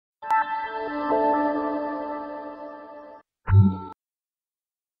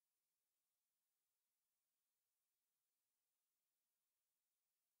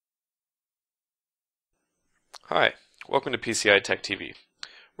Hi, welcome to PCI Tech TV.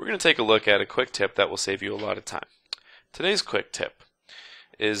 We're going to take a look at a quick tip that will save you a lot of time. Today's quick tip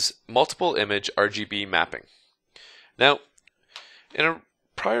is multiple image RGB mapping. Now, in our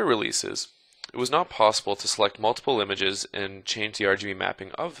prior releases, it was not possible to select multiple images and change the RGB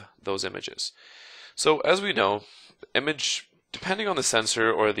mapping of those images. So as we know, depending on the sensor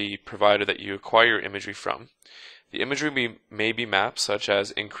or the provider that you acquire imagery from, the imagery may be mapped such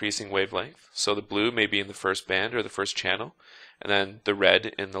as increasing wavelength, so the blue may be in the first band or the first channel, and then the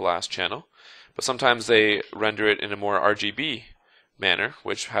red in the last channel. But sometimes they render it in a more RGB manner,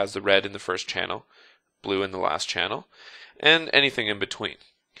 which has the red in the first channel, blue in the last channel, and anything in between.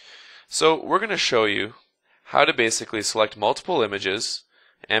 So we're going to show you how to basically select multiple images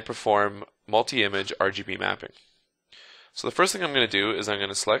and perform multi-image RGB mapping. So the first thing I'm going to do is I'm going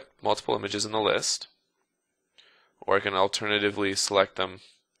to select multiple images in the list, or I can alternatively select them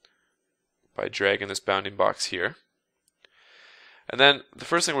by dragging this bounding box here. And then the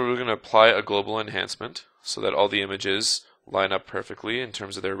first thing, we're going to apply a global enhancement so that all the images line up perfectly in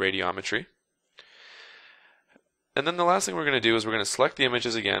terms of their radiometry. And then the last thing we're going to do is we're going to select the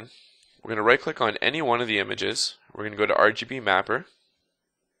images again. We're going to right click on any one of the images. We're going to go to Rgb Mapper,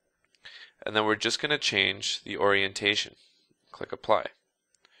 and then we're just going to change the orientation. Click Apply.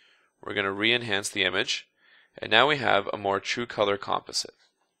 We're going to re-enhance the image, and now we have a more true color composite.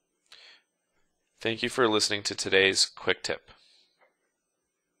 Thank you for listening to today's quick tip.